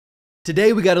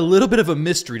Today we got a little bit of a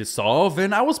mystery to solve,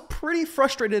 and I was pretty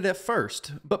frustrated at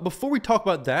first. But before we talk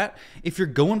about that, if you're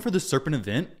going for the Serpent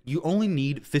event, you only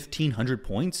need 1,500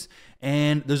 points,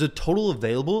 and there's a total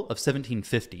available of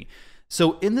 1,750.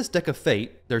 So in this deck of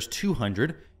Fate, there's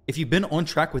 200. If you've been on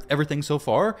track with everything so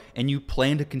far, and you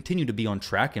plan to continue to be on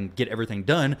track and get everything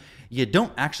done, you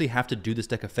don't actually have to do this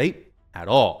deck of Fate at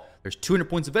all. There's 200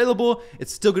 points available.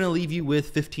 It's still going to leave you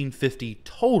with 1,550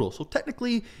 total. So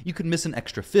technically, you could miss an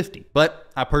extra 50. But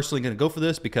I'm personally going to go for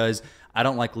this because I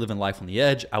don't like living life on the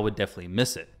edge. I would definitely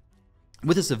miss it.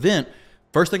 With this event,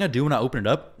 first thing I do when I open it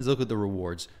up is look at the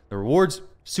rewards. The rewards,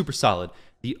 super solid.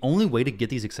 The only way to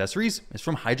get these accessories is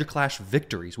from Hydra Clash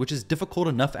victories, which is difficult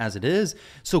enough as it is.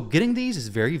 So getting these is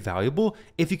very valuable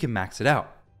if you can max it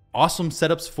out. Awesome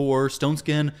setups for Stone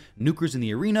Skin, nukers in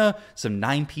the arena, some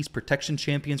 9-piece protection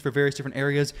champions for various different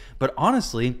areas. But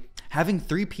honestly, having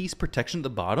 3-piece protection at the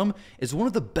bottom is one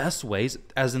of the best ways,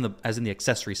 as in the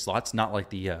accessory slots, not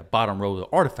like the bottom row of the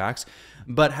artifacts,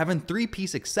 but having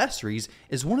 3-piece accessories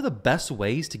is one of the best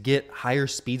ways to get higher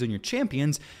speeds on your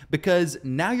champions, because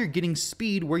now you're getting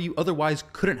speed where you otherwise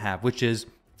couldn't have, which is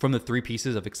from the 3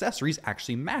 pieces of accessories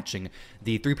actually matching.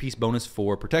 The 3-piece bonus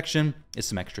for protection is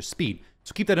some extra speed.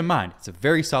 So keep that in mind. It's a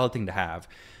very solid thing to have.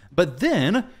 But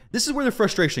then, this is where the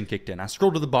frustration kicked in. I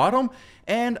scrolled to the bottom,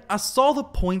 and I saw the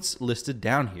points listed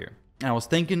down here. And I was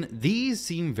thinking, these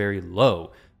seem very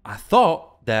low. I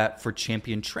thought that for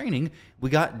champion training, we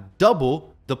got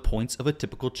double the points of a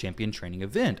typical champion training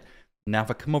event. Now, if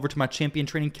I come over to my champion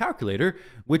training calculator,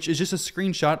 which is just a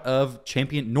screenshot of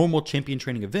normal champion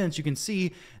training events, you can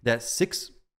see that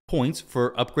 6 points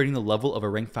for upgrading the level of a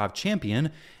rank 5 champion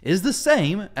is the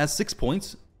same as 6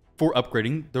 points for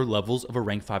upgrading their levels of a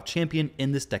rank 5 champion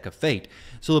in this deck of Fate.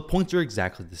 So the points are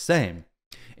exactly the same.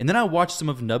 And then I watched some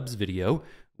of Nub's video,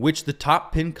 which the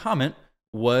top pinned comment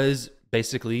was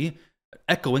basically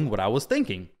echoing what I was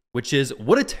thinking, which is,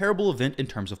 what a terrible event in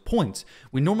terms of points.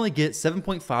 We normally get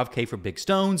 7.5k for big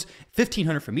stones,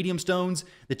 1,500 for medium stones.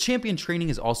 The champion training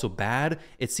is also bad.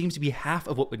 It seems to be half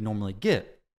of what we'd normally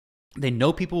get. They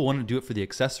know people want to do it for the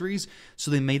accessories,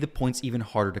 so they made the points even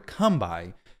harder to come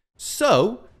by.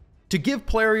 So, to give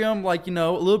Plarium, like, a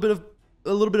little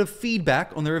bit of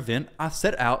feedback on their event, I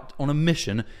set out on a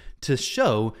mission to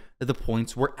show that the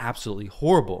points were absolutely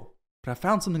horrible. But I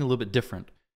found something a little bit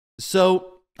different.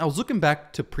 So, I was looking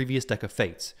back to previous Deck of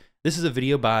Fates. This is a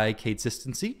video by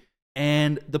Consistency,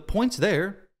 and the points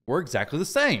there were exactly the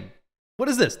same. What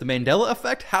is this? The Mandela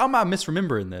effect? How am I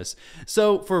misremembering this?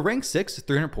 So for rank 6,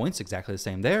 300 points, exactly the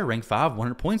same there. Rank 5,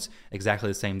 100 points, exactly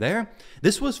the same there.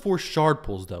 This was for shard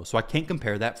pulls though, so I can't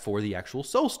compare that for the actual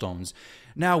soul stones.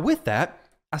 Now with that,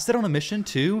 I set on a mission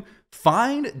to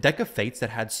find Deck of Fates that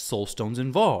had soul stones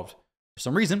involved. For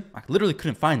some reason, I literally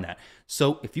couldn't find that.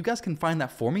 So if you guys can find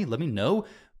that for me, let me know.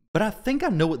 But I think I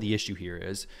know what the issue here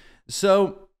is.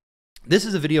 So this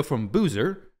is a video from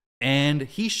Boozer, and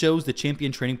he shows the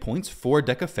champion training points for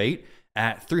Deck of Fate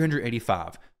at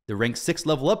 385. The rank 6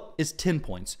 level up is 10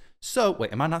 points. So,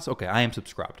 wait, am I not? Okay, I am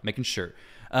subscribed, making sure.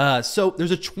 So there's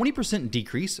a 20%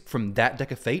 decrease from that Deck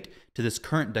of Fate to this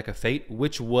current Deck of Fate,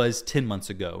 which was 10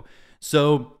 months ago.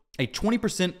 So a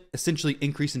 20% essentially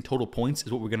increase in total points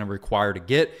is what we're going to require to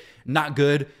get. Not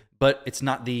good, but it's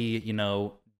not the,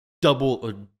 double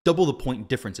the point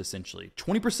difference essentially.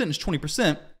 20% is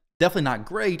 20%, definitely not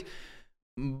great.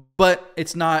 But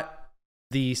it's not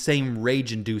the same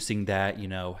rage-inducing that,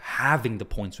 having the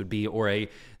points would be, or a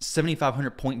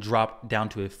 7,500 point drop down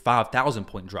to a 5,000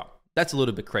 point drop. That's a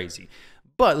little bit crazy.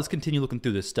 But let's continue looking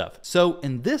through this stuff. So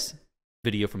in this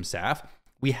video from Saf,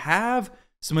 we have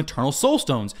some Eternal Soul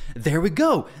Stones. There we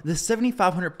go. The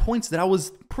 7,500 points that I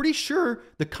was pretty sure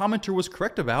the commenter was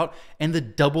correct about, and the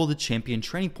double the champion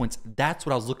training points. That's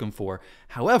what I was looking for.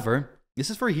 However, this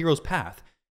is for a Hero's Path.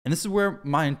 And this is where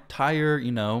my entire,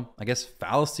 I guess,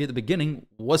 fallacy at the beginning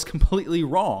was completely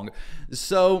wrong.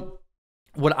 So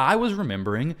what I was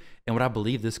remembering, and what I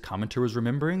believe this commenter was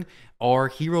remembering, are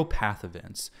Hero Path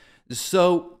events.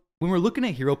 So when we're looking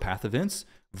at Hero Path events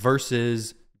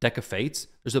versus Deck of Fates,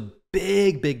 there's a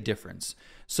big difference.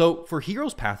 So for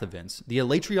Heroes Path events, the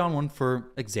Elatrion one,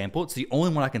 for example, it's the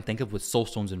only one I can think of with Soul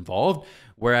Stones involved,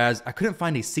 whereas I couldn't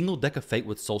find a single Deck of Fate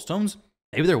with Soul Stones.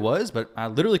 Maybe there was, but I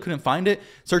literally couldn't find it.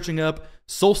 Searching up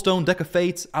Soulstone Deck of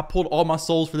Fates, I pulled all my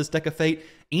souls for this Deck of Fate.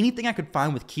 Anything I could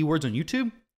find with keywords on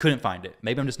YouTube, couldn't find it.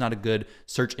 Maybe I'm just not a good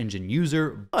search engine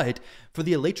user, but for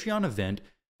the Elatrion event,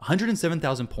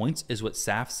 107,000 points is what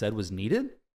Saf said was needed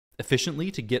efficiently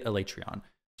to get Elatrion.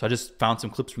 So I just found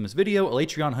some clips from this video.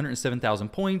 Elatrion, 107,000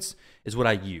 points is what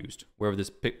I used, wherever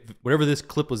this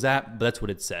clip was at, but that's what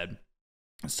it said.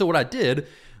 So what I did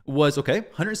was, okay,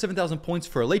 107,000 points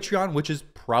for Elytron, which is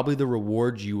probably the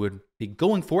reward you would be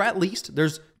going for at least.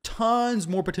 There's tons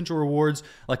more potential rewards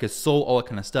like a soul, all that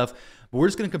kind of stuff. But we're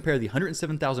just going to compare the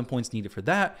 107,000 points needed for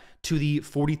that to the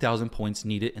 40,000 points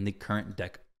needed in the current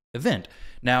deck event.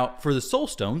 Now, for the soul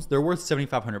stones, they're worth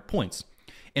 7,500 points.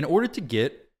 In order to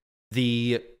get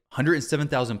the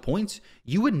 107,000 points,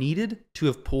 you would needed to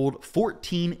have pulled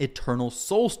 14 Eternal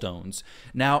Soul Stones.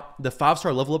 Now, the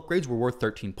 5-star level upgrades were worth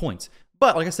 13 points.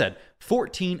 But like I said,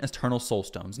 14 Eternal Soul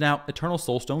Stones. Now, Eternal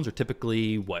Soul Stones are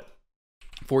typically, what,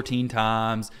 14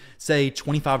 times, say,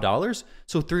 $25?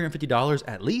 So $350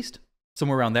 at least,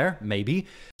 somewhere around there, maybe.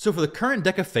 So for the current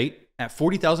deck of Fate, at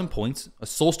 40,000 points, a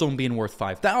Soul Stone being worth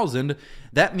 5,000,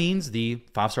 that means the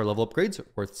 5-star level upgrades are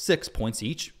worth 6 points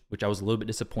each, which I was a little bit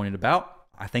disappointed about.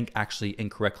 I think actually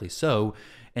incorrectly so.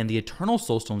 And the Eternal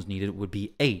Soul Stones needed would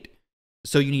be 8.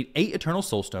 So you need 8 Eternal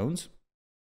Soul Stones,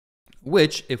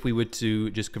 which if we were to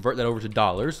just convert that over to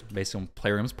dollars, based on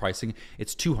Plarium's pricing,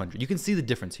 it's 200. You can see the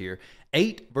difference here.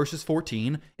 8 versus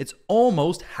 14, it's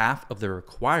almost half of the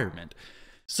requirement.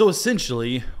 So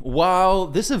essentially, while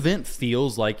this event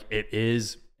feels like it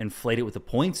is inflated with the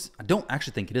points, I don't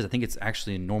actually think it is. I think it's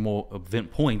actually normal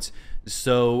event points.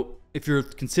 So if you're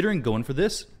considering going for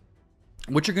this,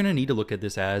 what you're going to need to look at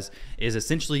this as is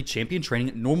essentially champion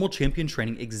training, normal champion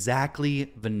training,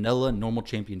 exactly vanilla normal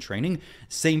champion training,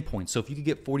 same points. So if you could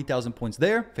get 40,000 points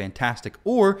there, fantastic.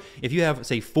 Or if you have,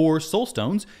 say, 4 soul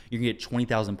stones, you can get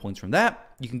 20,000 points from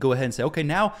that. You can go ahead and say, okay,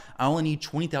 now I only need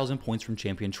 20,000 points from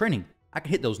champion training. I can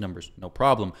hit those numbers, no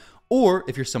problem. Or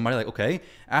if you're somebody like, okay,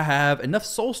 I have enough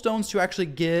soul stones to actually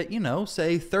get, you know,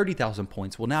 say 30,000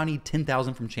 points. Well, now I need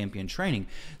 10,000 from champion training.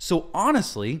 So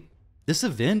honestly, this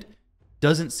event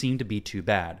doesn't seem to be too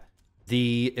bad.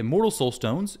 The Immortal Soul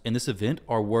Stones in this event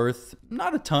are worth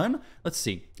not a ton. Let's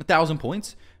see, 1,000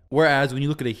 points. Whereas when you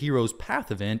look at a Hero's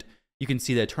Path event, you can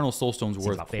see that Eternal Soul Stones are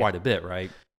worth quite a bit, right?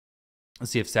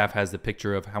 Let's see if Saf has the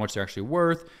picture of how much they're actually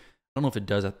worth. I don't know if it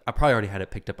does. I probably already had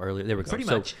it picked up earlier. There we go. Pretty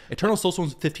much. Eternal Soul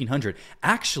Stones 1,500.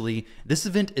 Actually, this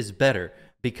event is better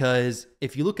because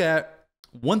if you look at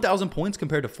 1,000 points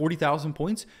compared to 40,000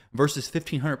 points versus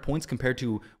 1,500 points compared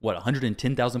to, what,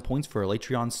 110,000 points for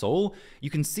Elytron Soul, you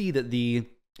can see that the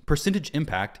percentage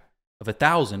impact of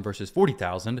 1,000 versus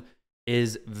 40,000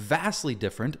 is vastly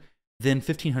different than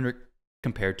 1,500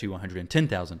 compared to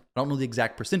 110,000. I don't know the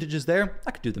exact percentages there.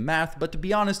 I could do the math, but to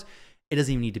be honest, it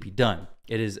doesn't even need to be done.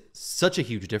 It is such a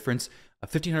huge difference.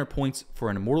 1,500 points for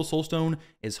an Immortal Soul Stone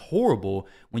is horrible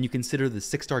when you consider the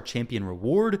 6-star champion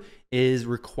reward is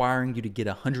requiring you to get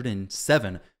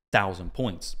 107,000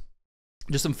 points.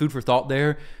 Just some food for thought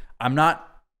there. I'm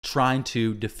not trying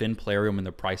to defend Plarium in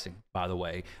their pricing, by the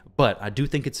way, but I do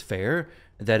think it's fair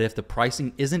that if the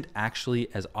pricing isn't actually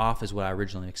as off as what I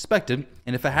originally expected,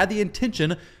 and if I had the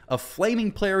intention of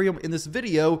flaming Plarium in this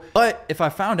video, but if I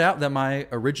found out that my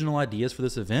original ideas for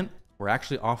this event were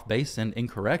actually off base and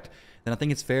incorrect, then I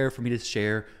think it's fair for me to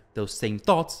share those same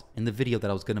thoughts in the video that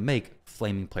I was going to make,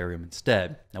 flaming Plarium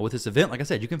instead. Now with this event, like I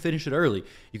said, you can finish it early.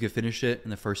 You could finish it in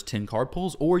the first 10 card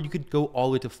pulls, or you could go all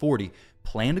the way to 40.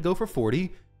 Plan to go for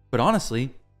 40, but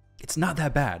honestly, it's not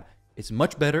that bad. It's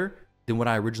much better than what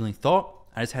I originally thought.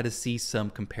 I just had to see some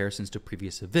comparisons to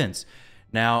previous events.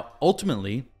 Now,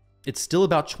 ultimately, it's still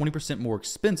about 20% more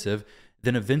expensive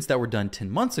than events that were done 10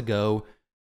 months ago,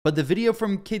 but the video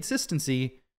from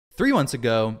Consistency 3 months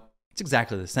ago, it's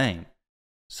exactly the same.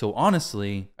 So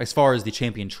honestly, as far as the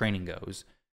champion training goes,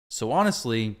 so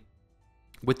honestly,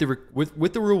 with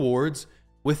the rewards,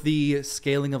 with the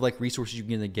scaling of like resources you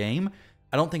get in the game,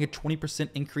 I don't think a 20%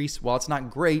 increase, while it's not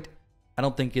great, I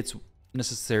don't think it's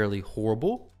necessarily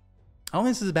horrible. I don't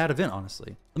think this is a bad event,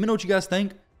 honestly. Let me know what you guys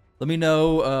think. Let me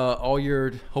know all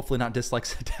your, hopefully not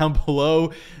dislikes down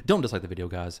below. Don't dislike the video,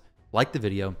 guys. Like the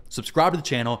video, subscribe to the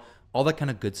channel, all that kind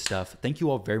of good stuff. Thank you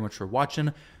all very much for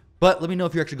watching. But let me know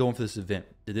if you're actually going for this event.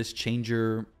 Did this change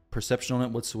your perception on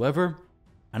it whatsoever?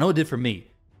 I know it did for me.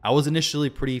 I was initially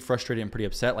pretty frustrated and pretty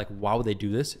upset. Like, why would they do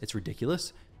this? It's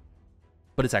ridiculous.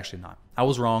 But it's actually not. I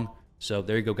was wrong. So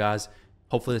there you go, guys.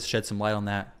 Hopefully this sheds some light on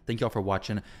that. Thank y'all for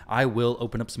watching. I will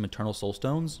open up some Eternal Soul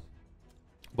Stones.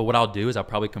 But what I'll do is I'll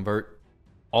probably convert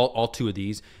all 2 of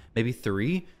these, maybe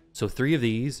 3. So 3 of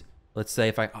these. Let's say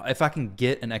if I can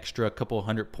get an extra couple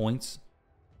 100 points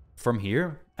from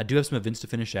here, I do have some events to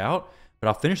finish out, but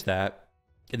I'll finish that,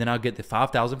 and then I'll get the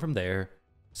 5,000 from there.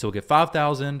 So we'll get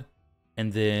 5,000,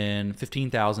 and then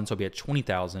 15,000, so I'll be at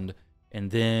 20,000,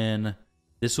 and then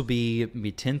this will be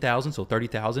maybe 10,000, so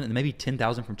 30,000, and maybe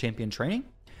 10,000 from champion training.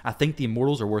 I think the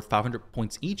Immortals are worth 500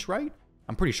 points each, right?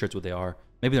 I'm pretty sure it's what they are.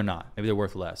 Maybe they're not. Maybe they're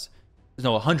worth less.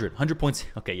 No, 100 points.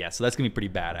 Okay, yeah, so that's going to be pretty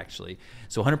bad, actually.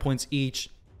 So 100 points each.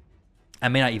 I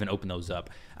may not even open those up.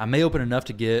 I may open enough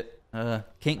to get,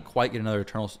 can't quite get another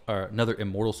another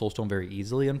Immortal Soulstone very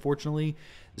easily, unfortunately.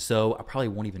 So I probably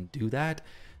won't even do that.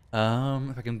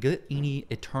 If I can get any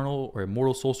Eternal or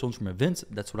Immortal Soulstones from events,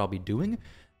 that's what I'll be doing.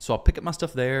 So I'll pick up my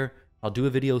stuff there. I'll do a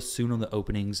video soon on the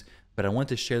openings, but I wanted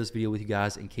to share this video with you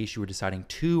guys in case you were deciding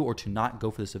to or to not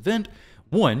go for this event.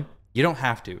 One, you don't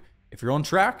have to. If you're on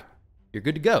track, you're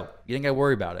good to go. You ain't got to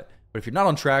worry about it. But if you're not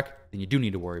on track, then you do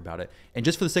need to worry about it. And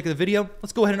just for the sake of the video,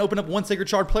 let's go ahead and open up one Sacred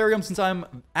Shard Plarium since I'm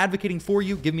advocating for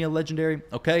you. Give me a legendary,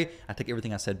 okay? I take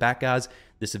everything I said back, guys.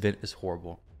 This event is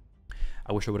horrible.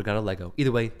 I wish I would have got a Lego.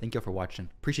 Either way, thank you all for watching.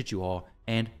 Appreciate you all,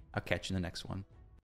 and I'll catch you in the next one.